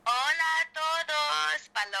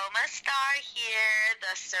Paloma Starr here,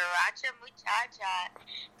 the Sriracha Muchacha.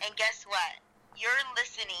 And guess what? You're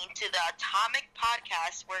listening to the Atomic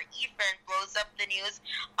Podcast where Ethan blows up the news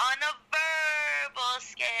on a verbal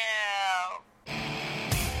scale.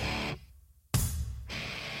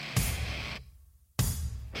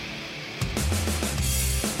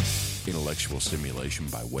 Intellectual stimulation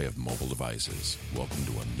by way of mobile devices. Welcome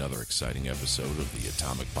to another exciting episode of the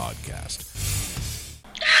Atomic Podcast.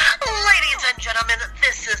 Ladies and gentlemen,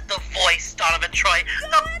 this is the voice, Donovan Troy,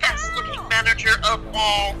 the best-looking manager of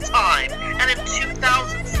all time. And in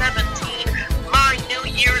 2017, my New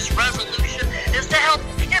Year's resolution is to help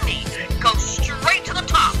Kimmy go straight to the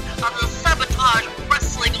top of the Sabotage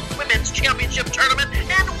Wrestling Women's Championship Tournament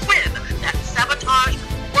and win that Sabotage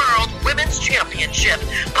World Women's Championship.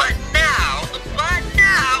 But now,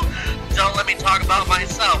 don't let me talk about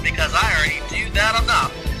myself because I already do that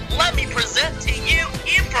enough. Let me present to you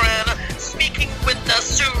Efren, speaking with the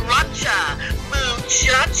Sriracha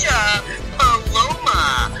Muchacha,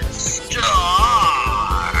 Paloma Starr.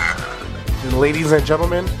 Ladies and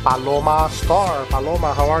gentlemen, Paloma Starr.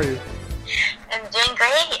 Paloma, how are you? I'm doing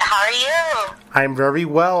great. How are you? I'm very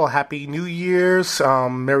well. Happy New Year's,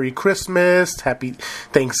 Merry Christmas, Happy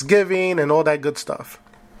Thanksgiving, and all that good stuff.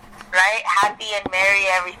 Right? Happy and merry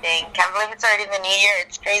everything. Can't believe it's already the new year.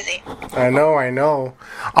 It's crazy. I know.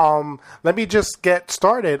 Let me just get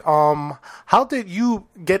started. How did you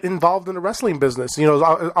get involved in the wrestling business? You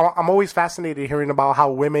know, I'm always fascinated hearing about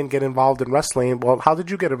how women get involved in wrestling. Well, how did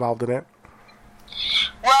you get involved in it?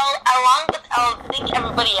 Well, along with I think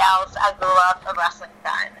everybody else, I grew up a wrestling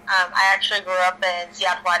fan. I actually grew up in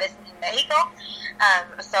Ciudad Juarez in Mexico.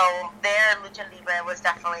 So there, Lucha Libre was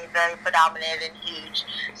definitely very predominant and huge.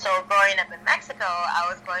 So growing up in Mexico, I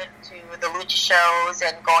was going to the lucha shows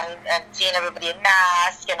and going and seeing everybody in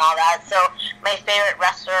masks and all that. So my favorite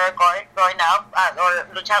wrestler growing up, or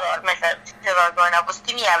luchador, my favorite luchador growing up was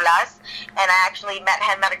Tinieblas. And I actually met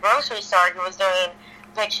him at a grocery store. He was doing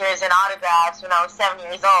pictures and autographs when I was 7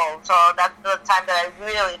 years old. So that's the time that I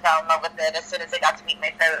really fell in love with it as soon as I got to meet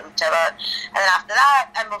my favorite luchador. And then after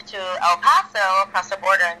that, I moved to El Paso, across the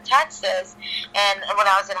border in Texas. And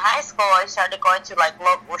when I was in high school, I started going to like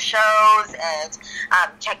local shows and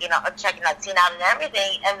checking that scene out and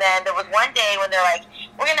everything. And then there was one day when they're like,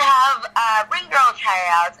 we're going to have ring girl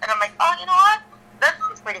tryouts. And I'm like, oh, you know what? That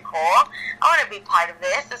sounds pretty cool. I want to be part of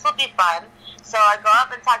this. This will be fun. So I go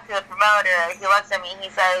up and talk to the promoter. He looks at me and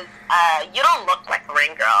he says, you don't look like a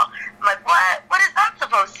ring girl. I'm like, what? What is that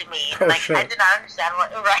supposed to mean? Like, I did not understand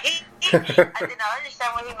what, right? I did not understand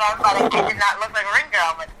what he meant, but I did not look like a ring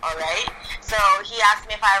girl. I'm like, all right. So he asked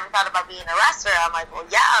me if I ever thought about being a wrestler. I'm like, well,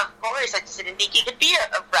 yeah, of course. I just didn't think you could be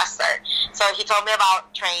a wrestler. So he told me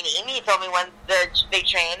about training. He told me when they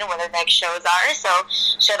train and when their next shows are. So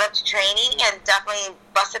showed up to training and definitely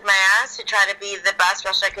busted my ass to try to be the best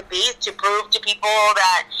wrestler I could be, to prove to people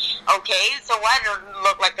that, okay, so what? I don't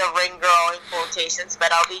look like a ring girl in quotations,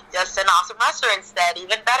 but I'll be just an awesome wrestler instead,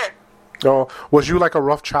 even better. Oh, was you like a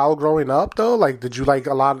rough child growing up though? Like, did you like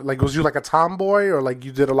a lot? Like, was you like a tomboy, or like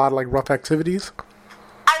you did a lot of like rough activities?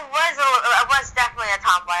 I was definitely a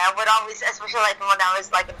tomboy. I would always, especially like when I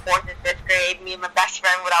was like in 4th and 5th grade, me and my best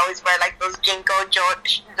friend would always wear like those Jinko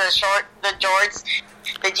jorts,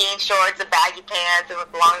 the jean shorts, the baggy pants, and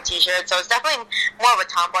with long t-shirts. So it's definitely more of a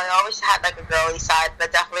tomboy. I always had like a girly side,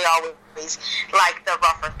 but definitely always like the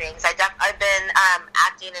rougher things. I've been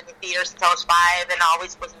acting in the theater since I was 5, and I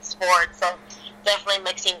always was in sports. So definitely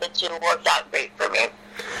mixing the two worked out great for me.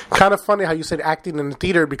 Kind of funny how you said acting in the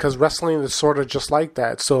theater, because wrestling is sort of just like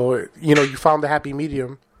that. So, you know, you found the happy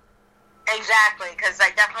medium. Exactly, because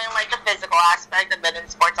I definitely like the physical aspect. I've been in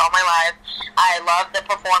sports all my life. I love the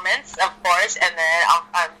performance, of course, and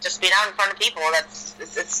then just being out in front of people.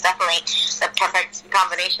 It's definitely the perfect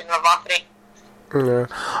combination of all three.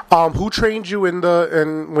 Yeah. Who trained you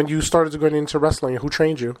when you started going into wrestling? Who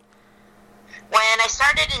trained you? When I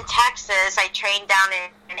started in Texas, I trained down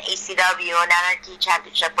in ACW, an Anarchy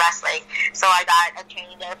Championship Wrestling. So I got a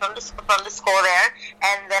training there from the school there,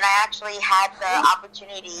 and then I actually had the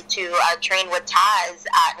opportunity to train with Taz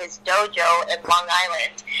at his dojo in Long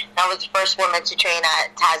Island. I was the first woman to train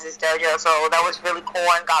at Taz's dojo, so that was really cool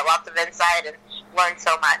and got lots of insight and learned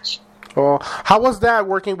so much. Well, how was that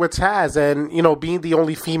working with Taz, and you know, being the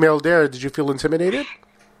only female there? Did you feel intimidated?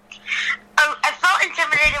 I felt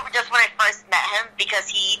intimidated just when I first met him, because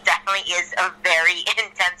he definitely is a very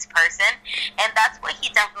intense person, and that's what he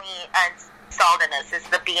definitely installed in us is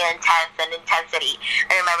the being intense and intensity.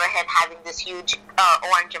 I remember him having this huge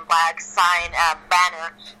orange and black sign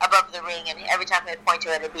banner above the ring, and every time he'd point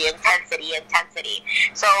to it, it'd be intensity, intensity.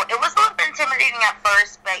 So it was a little bit intimidating at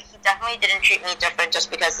first, but he definitely didn't treat me different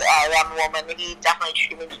just because I'm a woman. He definitely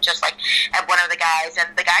treated me just like one of the guys,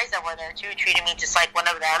 and the guys that were there too treated me just like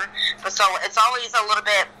one of them. But so it's always a little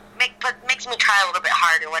bit makes me try a little bit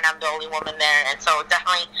harder when I'm the only woman there. And so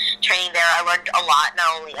definitely training there, I learned a lot,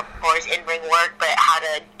 not only of course in ring work, but how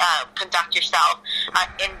to conduct yourself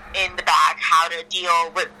in the back, how to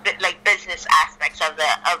deal with like business aspects of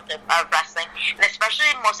wrestling, and especially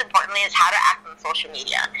most importantly is how to act on social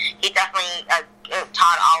media. He definitely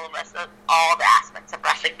taught all of us all the aspects of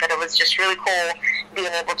wrestling, but it was just really cool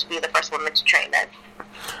being able to be the first woman to train there.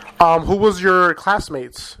 Who was your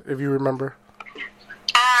classmates, if you remember?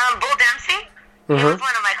 Bull Dempsey. He was one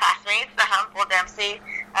of my classmates. Bull Dempsey.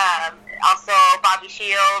 Also Bobby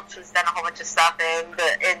Shields, who's done a whole bunch of stuff in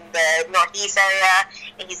the Northeast area,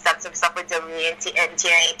 and he's done some stuff with WWE and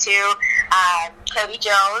TNA too. Cody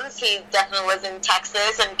Jones, he definitely was in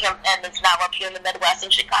Texas and is now up here in the Midwest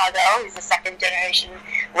in Chicago. He's a second generation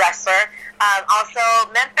wrestler. Also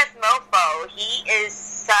Memphis Mofo, he is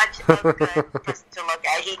such a good person to look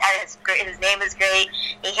at. His name is great.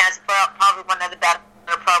 He has probably one of the better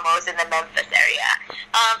promos in the Memphis area.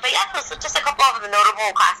 But yeah, it was just a couple of the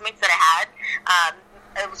notable classmates that I had.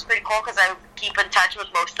 It was pretty cool because I keep in touch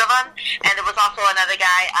with most of them. And there was also another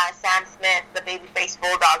guy, Sam Smith, the babyface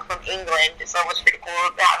bulldog from England. So it was pretty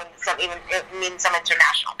cool having meeting some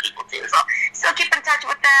international people too. So still keep in touch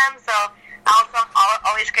with them. So also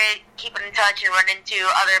always great keeping in touch and run into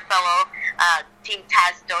other fellow Team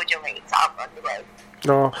Taz dojo mates out on the road.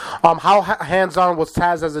 No. How hands-on was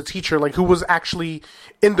Taz as a teacher? Like, who was actually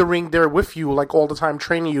in the ring there with you, like, all the time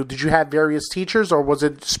training you? Did you have various teachers, or was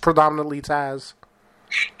it predominantly Taz?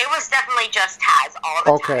 It was definitely just Taz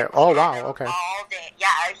all the time. Okay. Oh, wow. Okay. All day. Yeah.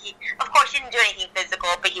 Of course, he didn't do anything physical,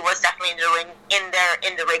 but he was definitely in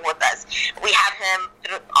the ring with us. We had him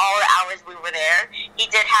through all the hours we were there. He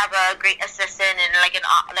did have a great assistant and like an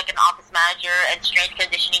office manager and strength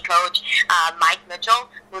conditioning coach, Mike Mitchell,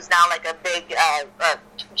 who's now like a big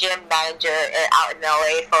gym manager out in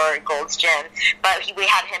LA for Gold's Gym. But we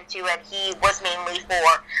had him too, and he was mainly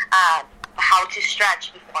for how to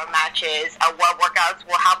stretch before matches, what workouts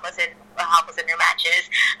will help us in your matches,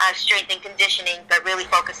 strength and conditioning, but really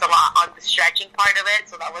focus a lot on the stretching part of it.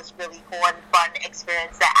 So that was really cool and fun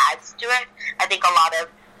experience that adds to it. I think a lot of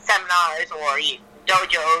seminars or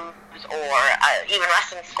dojos or even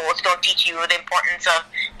wrestling schools don't teach you the importance of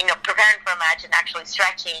preparing for a match and actually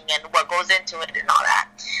stretching and what goes into it and all that.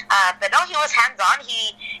 But no, he was hands-on.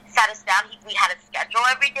 He sat us down. We had a schedule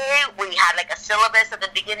every day. We had like a syllabus at the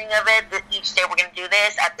beginning of it. Each day we're going to do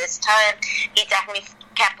this at this time. He definitely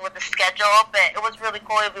kept with the schedule, but it was really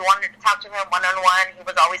cool. If we wanted to talk to him one-on-one, he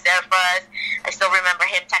was always there for us. I still remember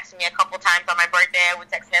him texting me a couple times on my birthday. I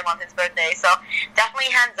would text him on his birthday. So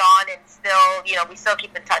definitely hands-on, and still, we still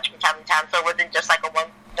keep in touch from time to time. So it wasn't just like a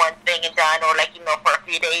one thing and done, or like, for a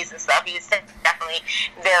few days and stuff. He was definitely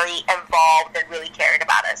very involved and really cared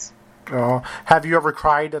about us. Oh, have you ever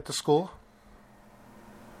cried at the school?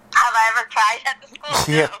 Have I ever cried at the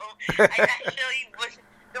school? Yeah. No.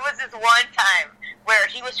 There was this one time where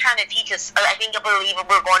he was trying to teach us, I believe we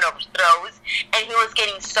were going over throws, and he was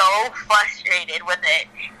getting so frustrated with it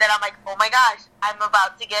that I'm like, oh my gosh, I'm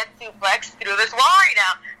about to get suplexed through this wall right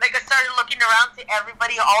now. Like, I started looking around to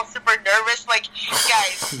everybody all super nervous, like,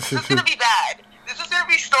 guys, this is going to be bad. This is going to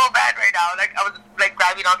be so bad right now. Like, I was, like,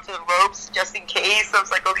 grabbing onto the ropes just in case. I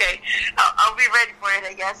was like, okay, I'll be ready for it,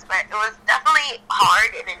 I guess. But it was definitely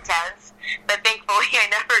hard and intense. But thankfully, I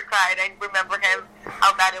never cried. I remember him,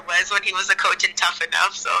 how bad it was when he was a coach and tough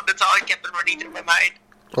enough. So that's all I kept running through my mind.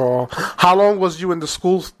 Oh, how long was you in the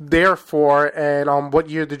school there for, and what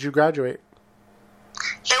year did you graduate?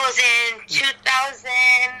 It was in 2000,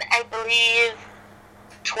 I believe,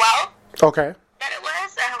 12. Okay. That it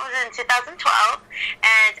was. It was in 2012,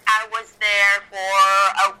 and I was there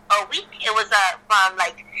for a week. It was from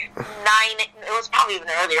like 9. It was probably even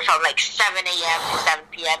earlier, from like 7 a.m. to 7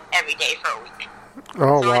 p.m. every day for a week.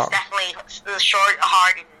 Oh, so wow. It's definitely short,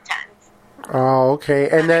 hard, and intense. Oh, okay.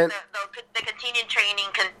 And then the continued training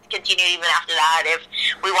continued even after that. If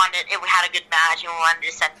we had a good match and we wanted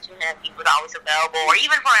to send it to him, he was always available, or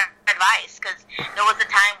even for advice. Because there was a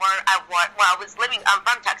time where I'm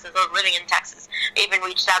from Texas. I was living in Texas. I even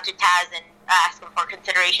reached out to Taz and asked him for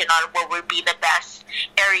consideration on what would be the best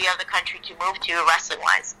area of the country to move to wrestling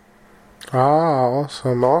wise. Ah,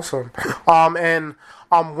 awesome. And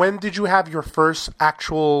when did you have your first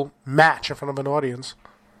actual match in front of an audience?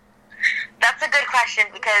 That's a good question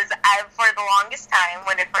because for the longest time,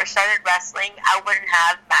 when I first started wrestling, I wouldn't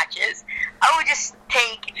have matches. I would just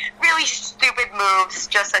take really stupid moves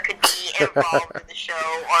just so I could be involved in the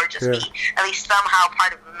show or just be at least somehow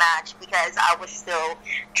part of the match because I was still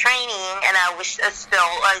training and I was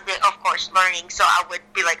still, of course, learning. So I would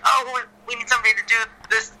be like, oh, we need somebody to do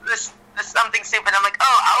this something stupid. I'm like,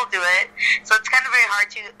 oh, I'll do it. So it's kind of very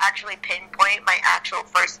hard to actually pinpoint my actual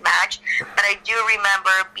first match. But I do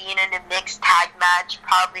remember being in a mixed tag match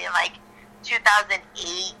probably in like 2008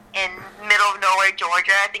 in middle of nowhere,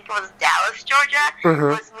 Georgia. I think it was Dallas, Georgia.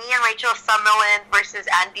 Mm-hmm. It was me and Rachel Summerlin versus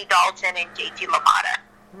Andy Dalton and JT LaMotta.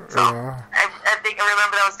 So I think I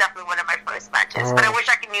remember that was definitely one of my first matches. But I wish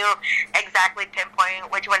I could knew exactly pinpoint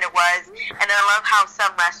which one it was. And I love how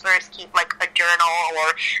some wrestlers keep like a journal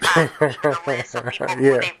or a list of people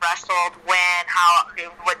who they wrestled, when, how,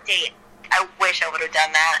 what date. I wish I would have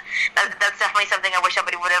done that. That's definitely something I wish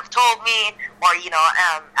somebody would have told me, or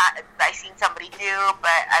I seen somebody do.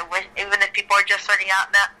 But I wish, even if people are just starting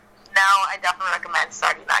out now, I definitely recommend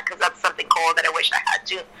starting that because that's something cool that I wish I had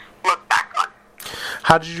to look back on.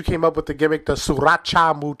 How did you came up with the gimmick, the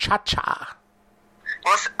Sriracha Muchacha?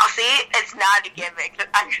 Well, see, it's not a gimmick.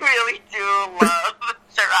 I really do love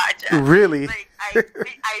sriracha. Really? Like, I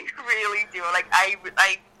really do. Like, I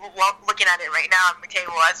love looking at it right now on my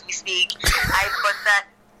table as we speak. I put that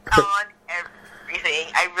on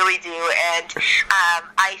everything. I really do. And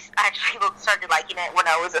I actually started liking it when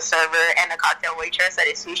I was a server and a cocktail waitress at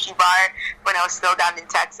a sushi bar when I was still down in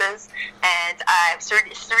Texas. And I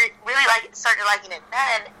started liking it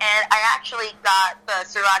then. And I actually got the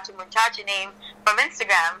Sriracha Muchacha name from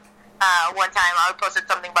Instagram. One time I posted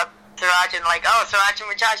something about sriracha and like, oh, Sriracha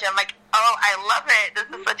Muchacha. I'm like, oh, I love it. This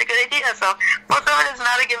is such a good idea. So most of it is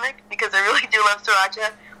not a gimmick because I really do love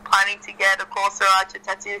sriracha. Planning to get a cool sriracha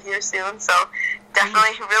tattoo here soon. So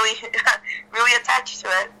definitely really, really attached to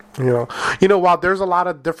it. You know, while there's a lot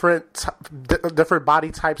of different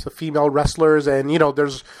body types of female wrestlers, and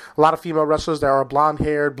there's a lot of female wrestlers that are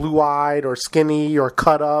blonde-haired, blue-eyed, or skinny, or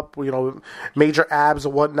cut up, major abs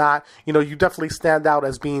and whatnot. You definitely stand out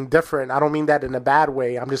as being different. I don't mean that in a bad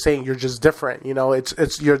way. I'm just saying you're just different.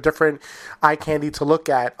 It's you're different eye candy to look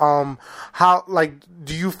at. How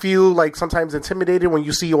do you feel like sometimes intimidated when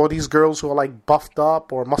you see all these girls who are like buffed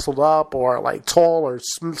up or muscled up or like tall or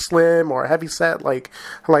slim or heavy set?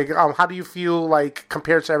 How do you feel like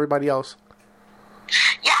compared to everybody else?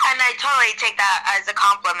 Yeah, and I totally take that as a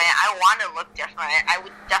compliment. I want to look different. I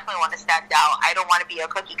would definitely want to stand out. I don't want to be a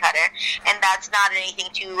cookie cutter. And that's not anything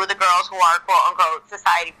to the girls who are quote-unquote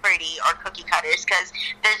society pretty or cookie cutters, because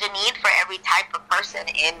there's a need for every type of person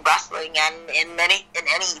in wrestling and in anything,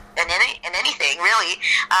 really.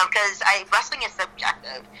 Because wrestling is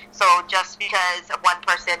subjective. So just because one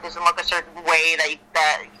person doesn't look a certain way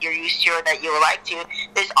that you're used to or that you would like to,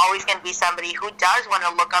 there's always going to be somebody who does want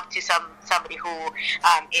to look up to somebody who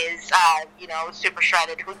is super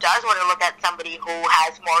shredded, who does want to look at somebody who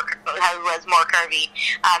has more curvy.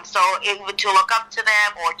 So to look up to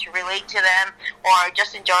them or to relate to them or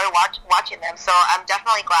just enjoy watching them. So I'm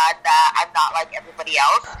definitely glad that I'm not like everybody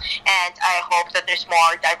else, and I hope that there's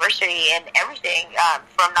more diversity in everything,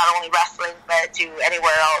 from not only wrestling but to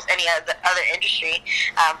anywhere else, any other industry.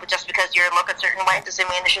 But just because you look a certain way doesn't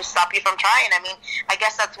mean it should stop you from trying. I mean, I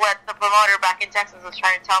guess that's what the promoter back in Texas was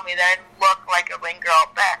trying to tell me, that I look like a ring girl.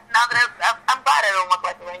 But now that I'm glad I don't look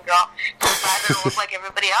like a ring girl. I'm glad I don't look like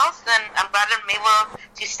everybody else, and I'm glad I'm able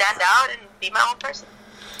to stand out and be my own person.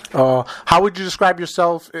 How would you describe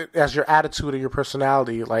yourself as your attitude and your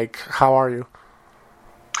personality? Like, how are you?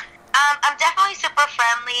 I'm definitely super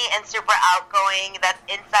friendly and super outgoing. That's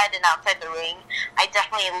inside and outside the ring. I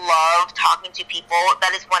definitely love talking to people.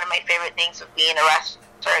 That is one of my favorite things of being a wrestler,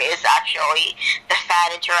 is actually the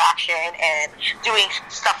fan interaction and doing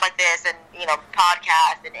stuff like this and,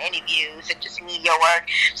 podcasts and interviews and just media work.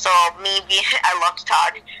 So I love to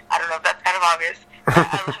talk. I don't know if that's kind of obvious.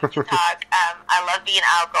 I love to talk. I love being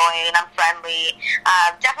outgoing. I'm friendly.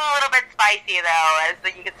 Definitely a little bit spicy, though, as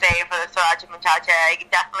you could say for the Sriracha Muchacha. I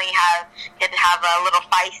definitely can have a little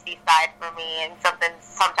feisty side for me, and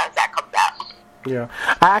sometimes that comes out. Yeah,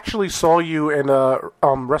 I actually saw you in a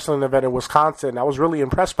wrestling event in Wisconsin. I was really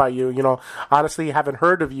impressed by you. Honestly, haven't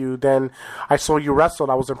heard of you. Then I saw you wrestle,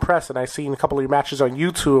 and I was impressed. And I seen a couple of your matches on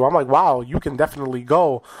YouTube. I'm like, wow, you can definitely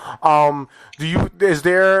go. Is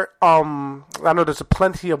there? I know there's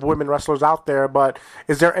plenty of women wrestlers out there, but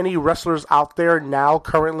is there any wrestlers out there now,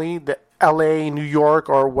 currently, that LA, New York,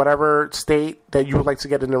 or whatever state that you would like to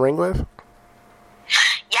get in the ring with?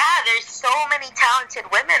 Yeah, there's so many talented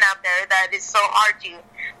women out there that is so hard to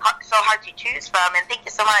choose from. And thank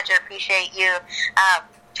you so much. I appreciate you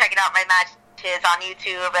checking out my match matches on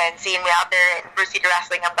YouTube and seeing me out there in Bruce Lee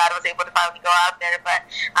Wrestling. I'm glad I was able to finally go out there, but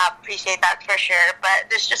I appreciate that for sure. But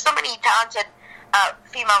there's just so many talented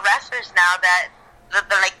female wrestlers now that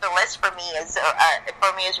the list for me is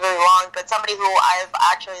really long. But somebody who I've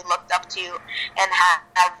actually looked up to and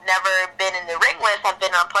have never been in the ring with, have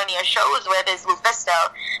been on plenty of shows with, is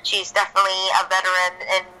Lufisto. She's definitely a veteran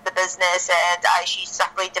in the business, and she's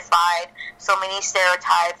definitely defied so many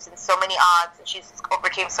stereotypes and so many odds, and she's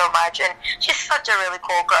overcame so much. And she's such a really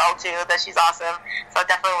cool girl too. That she's awesome. So I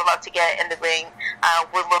definitely would love to get in the ring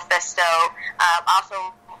with Lufisto.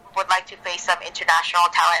 Also would like to face some international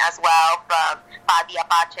talent as well, from Fabi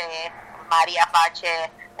Apache, Mari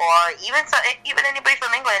Apache, or even anybody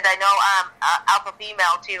from England. I know Alpha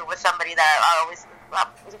Female too was somebody that I always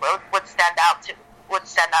would stand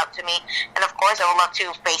out to me. And of course, I would love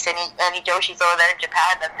to face any Joshis over there in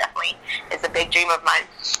Japan. That definitely is a big dream of mine.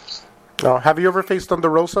 Oh, have you ever faced Thunder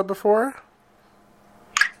Rosa before?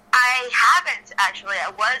 I haven't, actually.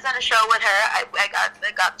 I was on a show with her.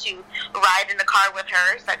 I got to ride in the car with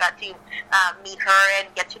her, so I got to meet her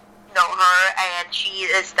and get to know her, and she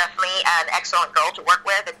is definitely an excellent girl to work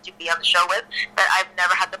with and to be on the show with, but I've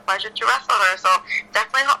never had the pleasure to wrestle her, so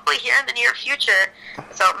definitely, hopefully, here in the near future.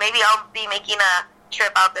 So maybe I'll be making a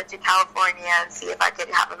trip out there to California and see if I could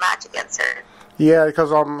have a match against her. Yeah, because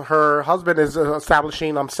her husband is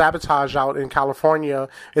establishing Sabotage out in California.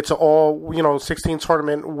 It's all 16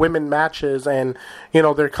 tournament women matches, and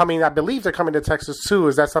they're coming. I believe they're coming to Texas too.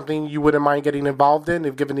 Is that something you wouldn't mind getting involved in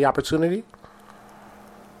if given the opportunity?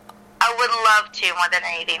 I would love to, more than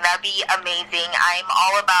anything. That'd be amazing. I'm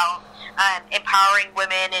all about empowering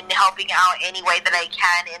women and helping out any way that I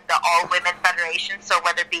can in the All Women Federation. So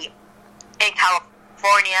whether it be in California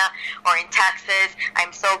or in Texas,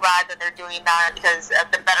 I'm so glad that they're doing that, because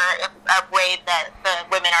the better way that the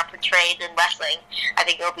women are portrayed in wrestling, I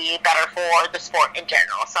think it'll be better for the sport in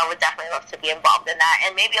general. So I would definitely love to be involved in that,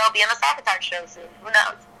 and maybe I'll be on a Sabotage show soon. Who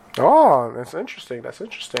knows? Oh, that's interesting.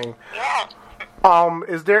 Yeah.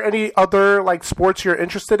 Is there any other sports you're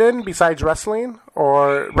interested in besides wrestling,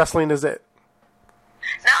 or wrestling is it?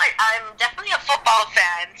 No, I'm definitely a football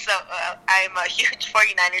fan, so I'm a huge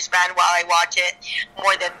 49ers fan while I watch it,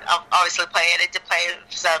 more than obviously play it. I did play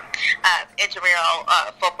some intramural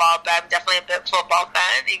football, but I'm definitely a big football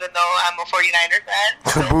fan, even though I'm a 49er fan.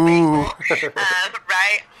 So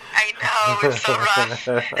right? I know, it's so rough.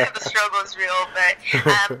 The struggle is real, but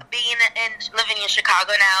living in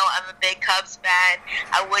Chicago now, I'm a big Cubs fan.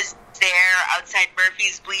 I was there outside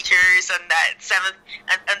Murphy's bleachers on that seventh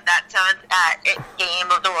game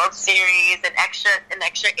of the World Series, and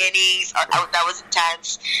extra innings. That was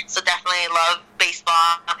intense. So definitely love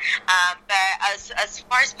baseball. But as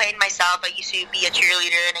far as playing myself, I used to be a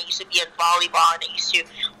cheerleader, and I used to be in volleyball, and I used to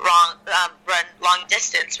run long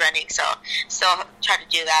distance running. So try to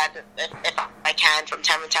do that if I can from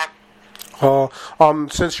time to time.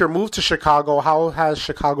 Since your move to Chicago, how has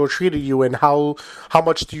Chicago treated you, and how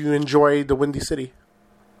much do you enjoy the Windy City?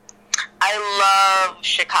 I love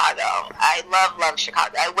Chicago. I love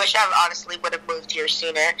Chicago. I wish I honestly would have moved here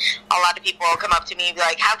sooner. A lot of people will come up to me and be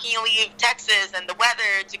like, how can you leave Texas and the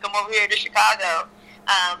weather to come over here to Chicago?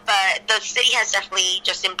 But the city has definitely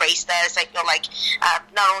just embraced us. I feel like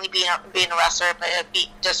not only being a wrestler, but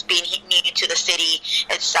just being new to the city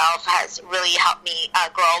itself has really helped me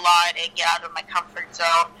grow a lot and get out of my comfort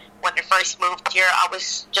zone. When I first moved here, I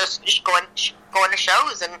was just going to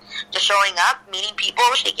shows and just showing up, meeting people,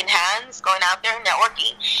 shaking hands, going out there,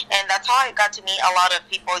 networking. And that's how I got to meet a lot of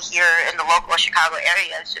people here in the local Chicago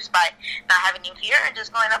area. It's just by not having any fear and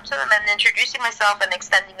just going up to them and introducing myself and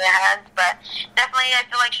extending their hands. But definitely, I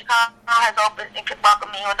feel like Chicago has welcomed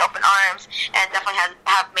me with open arms, and definitely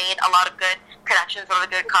have made a lot of good connections, a lot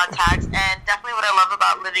of good contacts. And definitely what I love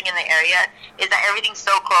about living in the area is that everything's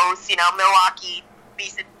so close. Milwaukee,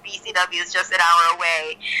 BCW is just an hour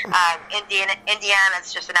away. Indiana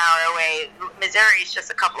is just an hour away. Missouri is just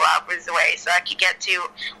a couple hours away. So I could get to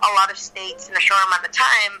a lot of states in a short amount of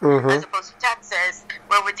time, as opposed to Texas,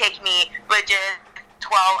 where it would take me legit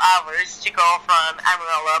 12 hours to go from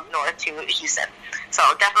Amarillo up north to Houston. So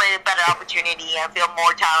definitely a better opportunity. I feel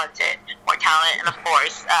more talent, and of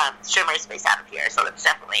course, streamers based out of here. So that's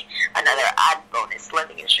definitely another added bonus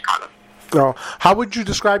living in Chicago. How would you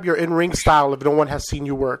describe your in-ring style if no one has seen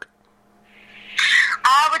you work?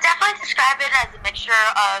 I would definitely describe it as a mixture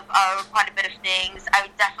of quite a bit of things. I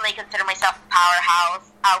would definitely consider myself a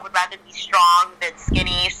powerhouse. I would rather be strong than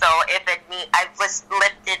skinny. So I've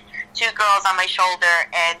lifted 2 girls on my shoulder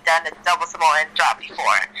and done a double Samoan drop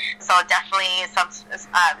before. So So definitely some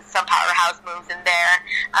powerhouse moves in there.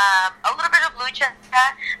 A little bit of lucha,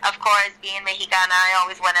 of course. Being Mexicana, I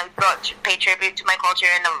always want to pay tribute to my culture,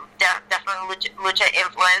 and definitely lucha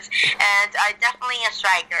influence. And I definitely a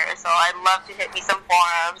striker, so I love to hit me some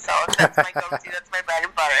forearms. So that's my go-to. That's my bread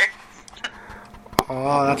and butter.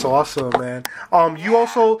 Oh, that's awesome, man. You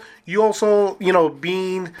also,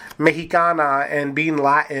 being Mexicana and being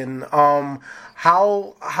Latin,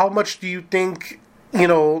 how much do you think,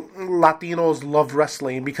 Latinos love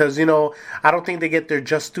wrestling? Because, I don't think they get their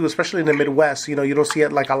just due, especially in the Midwest. You don't see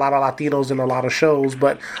it like a lot of Latinos in a lot of shows,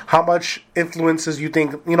 but how much influences you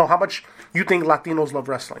think, how much you think Latinos love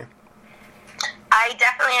wrestling? I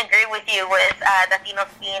definitely agree with you with Latinos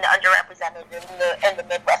being underrepresented in the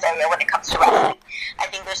Midwest area when it comes to wrestling. I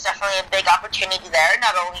think there's definitely a big opportunity there,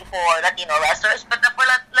 not only for Latino wrestlers, but for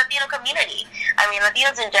the Latino community. I mean,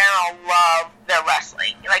 Latinos in general love their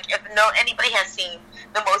wrestling. Like, if anybody has seen,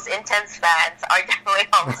 the most intense fans are definitely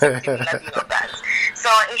almost Latino fans.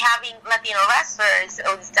 So having Latino wrestlers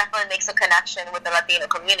definitely makes a connection with the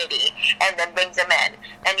Latino community, and then brings them in.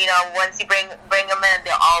 And once you bring them in,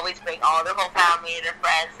 they'll always bring all their whole family, their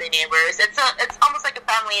friends, their neighbors. It's almost like a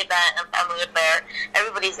family event, a family affair.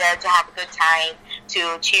 Everybody's there to have a good time,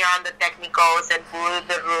 to cheer on the technicals and boo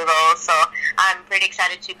the rudos. So I'm pretty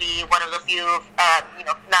excited to be one of the few,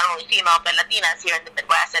 not only female but Latinas here in the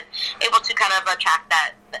Midwest, and able to kind of attract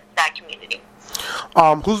that community.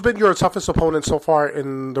 Who's been your toughest opponent so far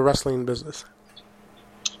in the wrestling business?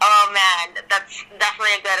 Oh man, that's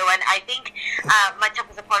definitely a good one. I think my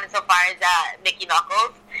toughest opponent so far is Nikki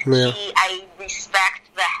Knuckles. Yeah. I respect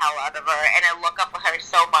the hell out of her, and I look up with her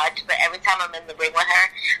so much. But every time I'm in the ring with her,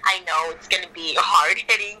 I know it's going to be hard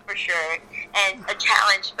hitting for sure, and a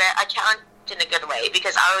challenge in a good way,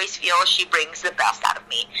 because I always feel she brings the best out of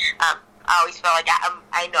me. I always feel like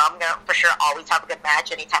I know I'm going to for sure always have a good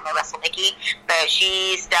match anytime I wrestle Nikki, but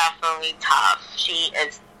she's definitely tough. She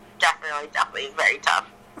is definitely very tough.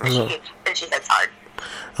 And she hits hard.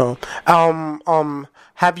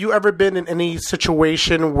 Have you ever been in any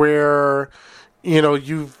situation where,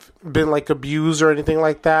 you've been like abused or anything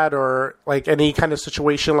like that, or like any kind of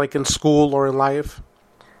situation like in school or in life?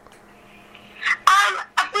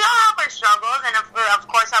 We all have our struggles, and of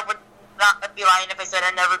course I would not be lying if I said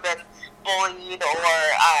I've never been bullied or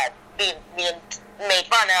being made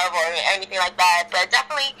fun of or anything like that. But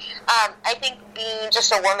definitely, I think being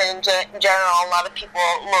just a woman in general, a lot of people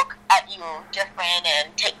look at you different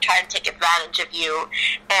and try and take advantage of you,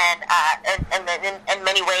 and in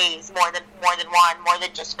many ways, more than one, more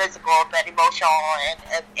than just physical, but emotional and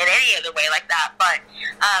in any other way like that. But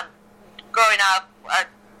growing up,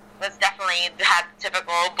 was definitely had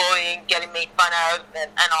typical bullying, getting made fun of,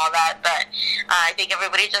 and all that. But I think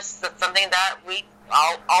everybody just, it's something that we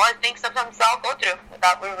all I think sometimes all go through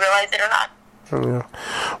without we realize it or not.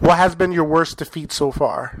 Yeah. What has been your worst defeat so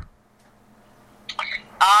far?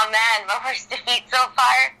 Oh man, my worst defeat so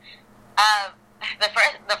far. The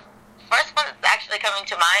first one that's actually coming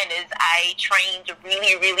to mind is I trained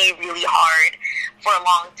really, really, really hard for a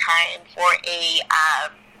long time for a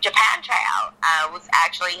Japan tryout. I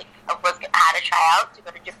had a tryout to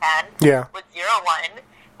go to Japan with 0-1,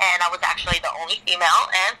 and I was actually the only female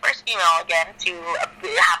and first female again to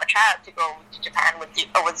have a tryout to go to Japan with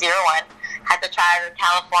 0-1. Had the tryout in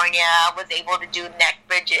California, was able to do neck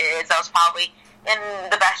bridges. I was probably in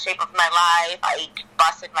the best shape of my life. I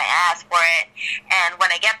busted my ass for it, and when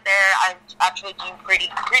I get there, I'm actually doing pretty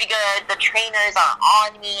good. The trainers are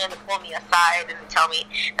on me and they pull me aside and they tell me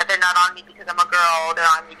that they're not on me because I'm a girl. They're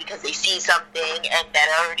on me because they see something and that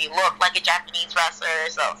I already look like a Japanese wrestler.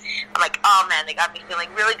 So I'm like, oh man, they got me feeling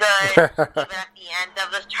really good. Even at the end of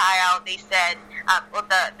the tryout, they said,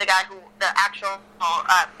 the guy who, the actual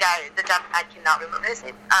guy, I cannot remember his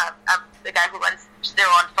name. The guy who runs Zero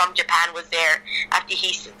One from Japan was there. After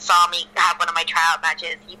he saw me have one of my tryout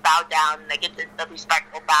matches, he bowed down and I get the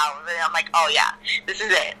respectful bow. And I'm like, oh yeah, this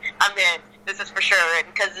is it. I'm in. This is for sure. And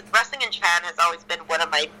because wrestling in Japan has always been one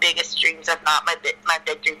of my biggest dreams, if not my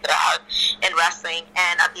big dream that I have in wrestling.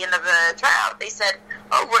 And at the end of the tryout, they said,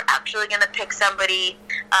 oh, we're actually going to pick somebody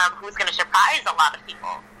who's going to surprise a lot of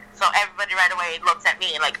people. So everybody right away looks at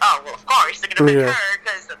me like, oh, well, of course, they're going to pick her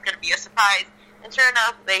because it's going to be a surprise. And sure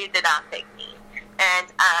enough, they did not pick me. And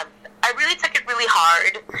I really took it really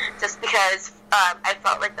hard just because I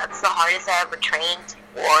felt like that's the hardest I ever trained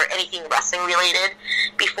for anything wrestling related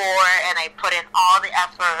before, and I put in all the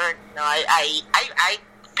effort. I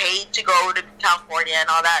paid to go to California and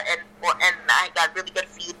all that, and I got really good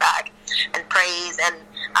feedback and praise. And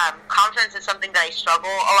confidence is something that I struggle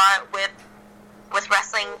a lot with with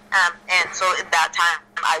wrestling, and so at that time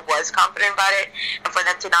I was confident about it, and for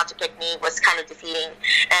them to not to pick me was kind of defeating.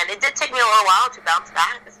 And it did take me a little while to bounce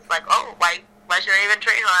back. It's like, oh, why should I even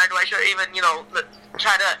train hard? Why should I even,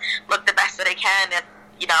 try to look the best that I can if,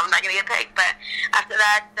 I'm not going to get picked? But after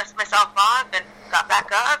that, dust myself off and got back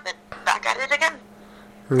up and back at it again.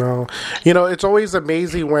 No. It's always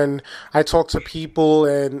amazing when I talk to people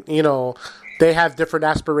and, they have different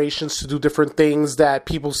aspirations to do different things that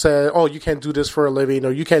people say, oh, you can't do this for a living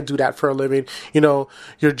or you can't do that for a living.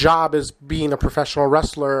 Your job is being a professional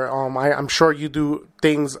wrestler. I'm sure you do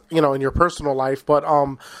things, in your personal life, but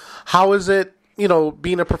how is it,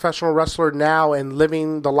 being a professional wrestler now and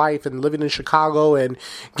living the life and living in Chicago and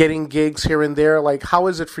getting gigs here and there? Like, how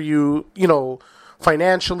is it for you,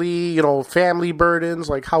 financially, family burdens?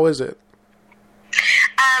 Like, how is it?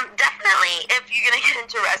 Definitely. If you're going to get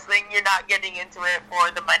into wrestling, you're not getting into it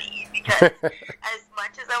for the money. Because as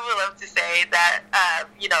much as I would love to say that,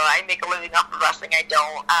 I make a living off of wrestling, I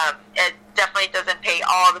don't. It definitely doesn't pay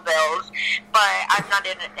all the bills. But I'm not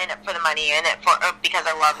in it for the money, in it for because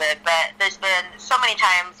I love it. But there's been so many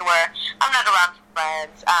times where I'm not around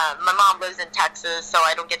friends. My mom lives in Texas, so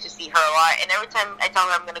I don't get to see her a lot. And every time I tell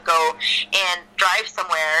her I'm going to go and drive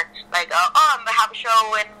somewhere, like, I'm going to have a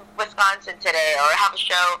show in Wisconsin today, or have a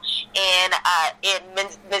show in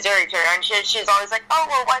Missouri today, and she's always like, oh,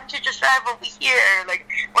 well, why don't you just drive over here? Like,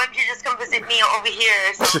 why don't you just come visit me over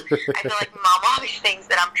here? So I feel like mom always thinks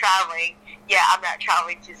that I'm traveling. Yeah, I'm not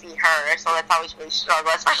traveling to see her, so that's always really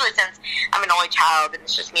struggle, especially since I'm an only child and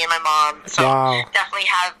it's just me and my mom. So definitely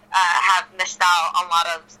have missed out on a lot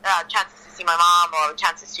of chances to see my mom or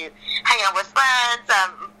chances to hang out with friends.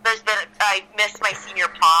 I missed my senior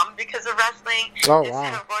prom because of wrestling. Oh,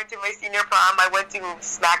 instead of going to my senior prom, I went to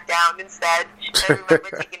SmackDown instead. I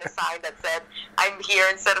remember taking a sign that said, I'm here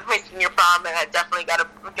instead of my senior prom, and I definitely got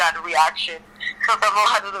a reaction from a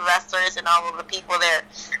lot of the wrestlers and all of the people there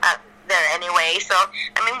anyway. So,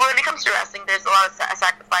 when it comes to wrestling, there's a lot of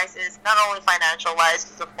sacrifices, not only financial-wise,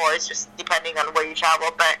 because of course, just depending on where you travel,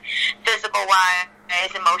 but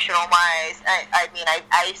physical-wise, emotional-wise.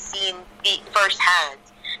 I've seen firsthand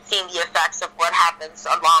the effects of what happens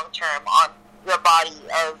long-term on the body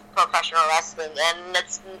of professional wrestling, and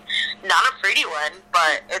it's not a pretty one,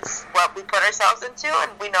 but it's what we put ourselves into,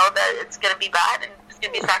 and we know that it's going to be bad, and it's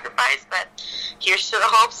going to be a sacrifice, but here's to the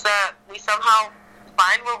hopes that we somehow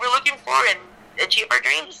find what we're looking for and achieve our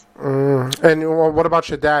dreams. And what about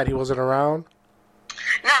your dad? He wasn't around?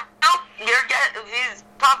 No, he's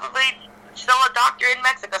probably still a doctor in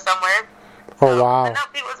Mexico somewhere. Oh, wow. No,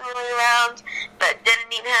 he wasn't really around, but didn't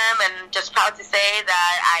need him, and just proud to say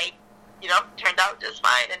that I, turned out just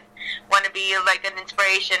fine, and want to be like an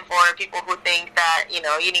inspiration for people who think that,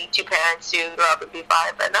 you need two parents to grow up and be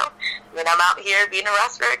fine, but no, I'm out here being a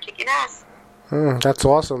wrestler, kicking ass. That's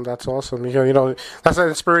awesome. That's awesome. That's an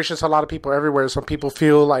inspiration to a lot of people everywhere. Some people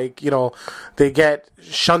feel like, they get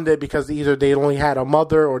shunned because either they only had a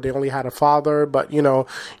mother or they only had a father. But, you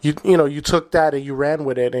took that and you ran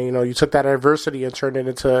with it. And, you took that adversity and turned it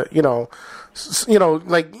into,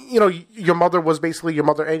 your mother was basically your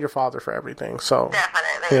mother and your father for everything. So,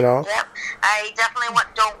 definitely. Yep. I definitely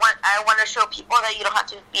I want to show people that you don't have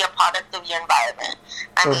to be a product of your environment.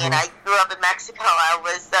 I grew up in Mexico. I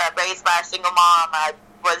was raised by a single mom. I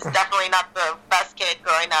was definitely not the best kid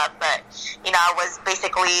growing up, but, I was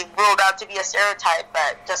basically ruled out to be a stereotype,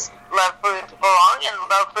 but just love proving people wrong and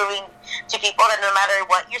love proving to people that no matter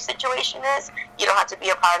what your situation is, you don't have to be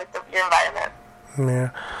a product of your environment.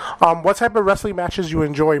 Yeah. What type of wrestling matches you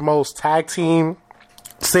enjoy most? Tag team,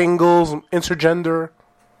 singles, intergender?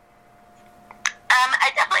 I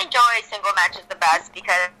definitely enjoy single matches the best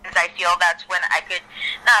because I feel that's when I could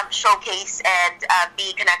showcase and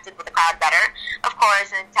be connected with the crowd better. Of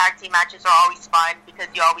course, and tag team matches are always fun because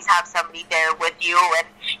you always have somebody there with you, and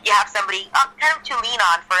you have somebody kind of to lean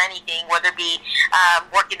on for anything, whether it be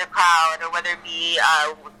working the crowd or whether it be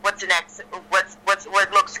what's next, what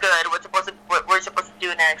looks good, what we're supposed to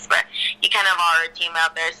do next. But you kind of are a team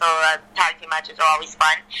out there, so tag team matches are always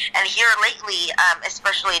fun. And here lately,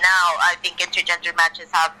 especially now, I think intergender matches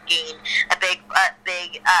have gained a big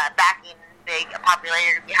backing, big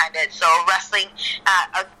popularity behind it. So wrestling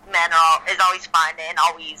men is always fun and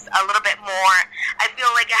always a little bit more. I feel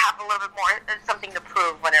like I have a little bit more something to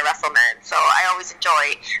prove when I wrestle men. So I always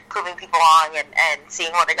enjoy proving people wrong and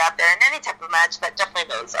seeing what I got there in any type of match. But definitely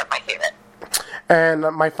those are my favorite. And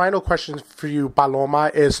my final question for you, Paloma,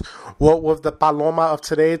 is what was the Paloma of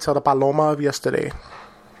today to the Paloma of yesterday?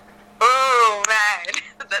 Oh, man.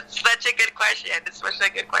 That's such a good question, especially a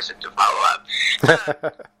good question to follow up.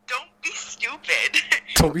 Don't be stupid.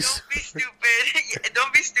 Don't be stupid.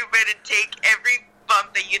 Don't be stupid and take every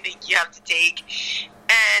take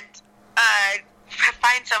and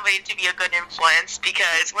find somebody to be a good influence,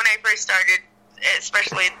 because when I first started,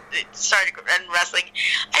 especially started in wrestling,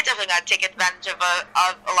 I definitely got to take advantage of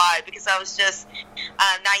a lot, because I was just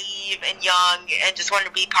naive and young and just wanted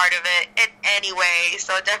to be part of it in any way.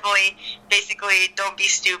 So definitely, basically, don't be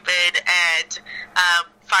stupid and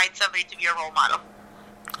find somebody to be a role model.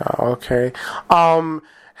 Okay.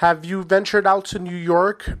 Have you ventured out to New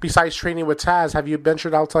York besides training with Taz? Have you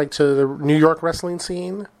ventured out to the New York wrestling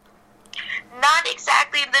scene? Not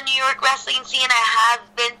exactly the New York wrestling scene. I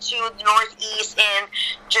have been to the Northeast in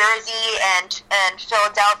Jersey and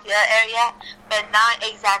Philadelphia area, but not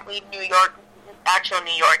exactly New York, actual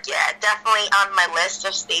New York yet. Definitely on my list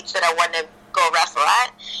of states that I want to go wrestle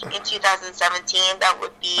at in 2017. That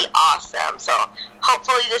would be awesome. So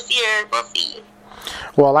hopefully this year we'll see.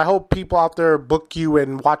 Well, I hope people out there book you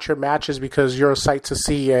and watch your matches, because you're a sight to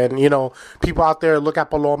see. And, people out there look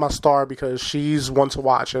at Paloma Starr, because she's one to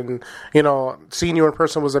watch. And, seeing you in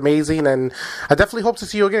person was amazing. And I definitely hope to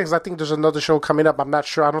see you again, because I think there's another show coming up. I'm not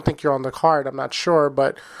sure. I don't think you're on the card. I'm not sure.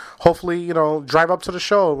 But hopefully, drive up to the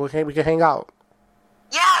show and we can hang out.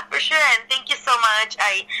 Yeah, for sure, and thank you so much.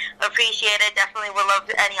 I appreciate it. Definitely would love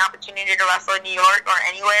any opportunity to wrestle in New York or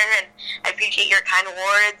anywhere, and I appreciate your kind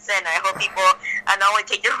words, and I hope people not only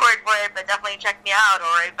take your word for it, but definitely check me out,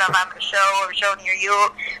 or if I'm at a show or a show near you,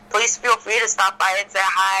 please feel free to stop by and say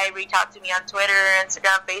hi, reach out to me on Twitter,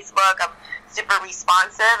 Instagram, Facebook. I'm super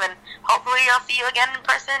responsive, and hopefully I'll see you again in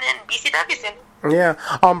person in BCW soon. Yeah.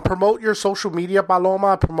 Promote your social media,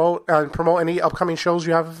 Paloma. Promote any upcoming shows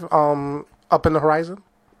you have up in the horizon?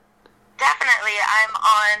 Definitely. I'm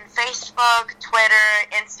on Facebook,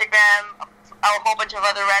 Twitter, Instagram, a whole bunch of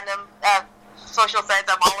other random social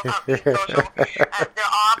sites. I'm all about being social. They're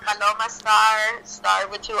all Paloma Starr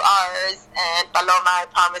with 2 R's, and Paloma, I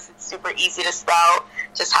promise it's super easy to spell,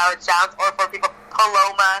 just how it sounds, or for people,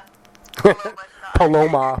 Paloma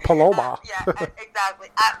Paloma. Yeah, exactly.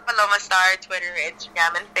 At Paloma Starr, Twitter,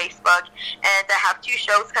 Instagram, and Facebook. And I have 2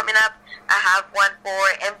 shows coming up. I have one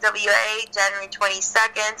for MWA, January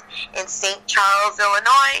 22nd in St. Charles,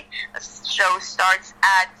 Illinois. The show starts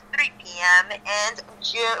at 3 p.m. And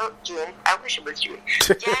June, I wish it was June,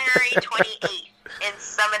 January 28th in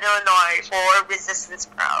Summit, Illinois for Resistance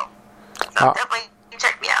Pro. So definitely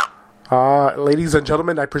check me out. Ladies and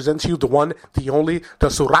gentlemen, I present to you the one, the only, the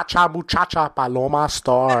Suracha Muchacha Paloma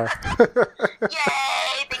Starr. Yay!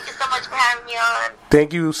 Thank you so much for having me on.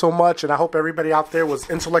 Thank you so much, and I hope everybody out there was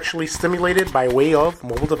intellectually stimulated by way of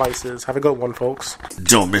mobile devices. Have a good one, folks.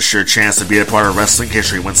 Don't miss your chance to be a part of wrestling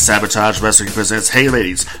history when Sabotage Wrestling presents Hey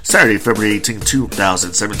Ladies, Saturday, February 18,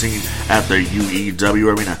 2017 at the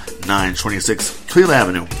UEW Arena, 926 Cleveland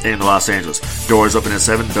Avenue in Los Angeles. Doors open at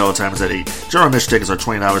 7, bell time is at 8. General admission tickets are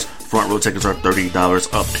 $20. Front row tickets are $30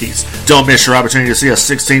 a piece. Don't miss your opportunity to see a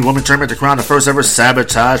 16-woman tournament to crown the first ever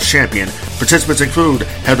Sabotage champion. Participants include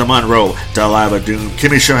Heather Monroe, Delilah Doom,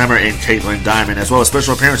 Kimmy Showhammer, and Caitlin Diamond, as well as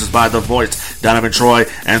special appearances by The Voice, Donovan Troy,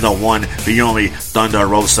 and the one, the only, Thunder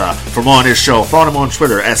Rosa. For more on this show, follow them on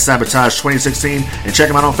Twitter at Sabotage 2016 and check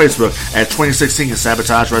them out on Facebook at 2016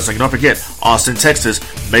 Sabotage Wrestling. Don't forget, Austin, Texas,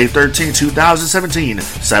 May 13, 2017,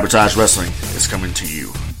 Sabotage Wrestling is coming to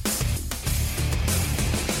you.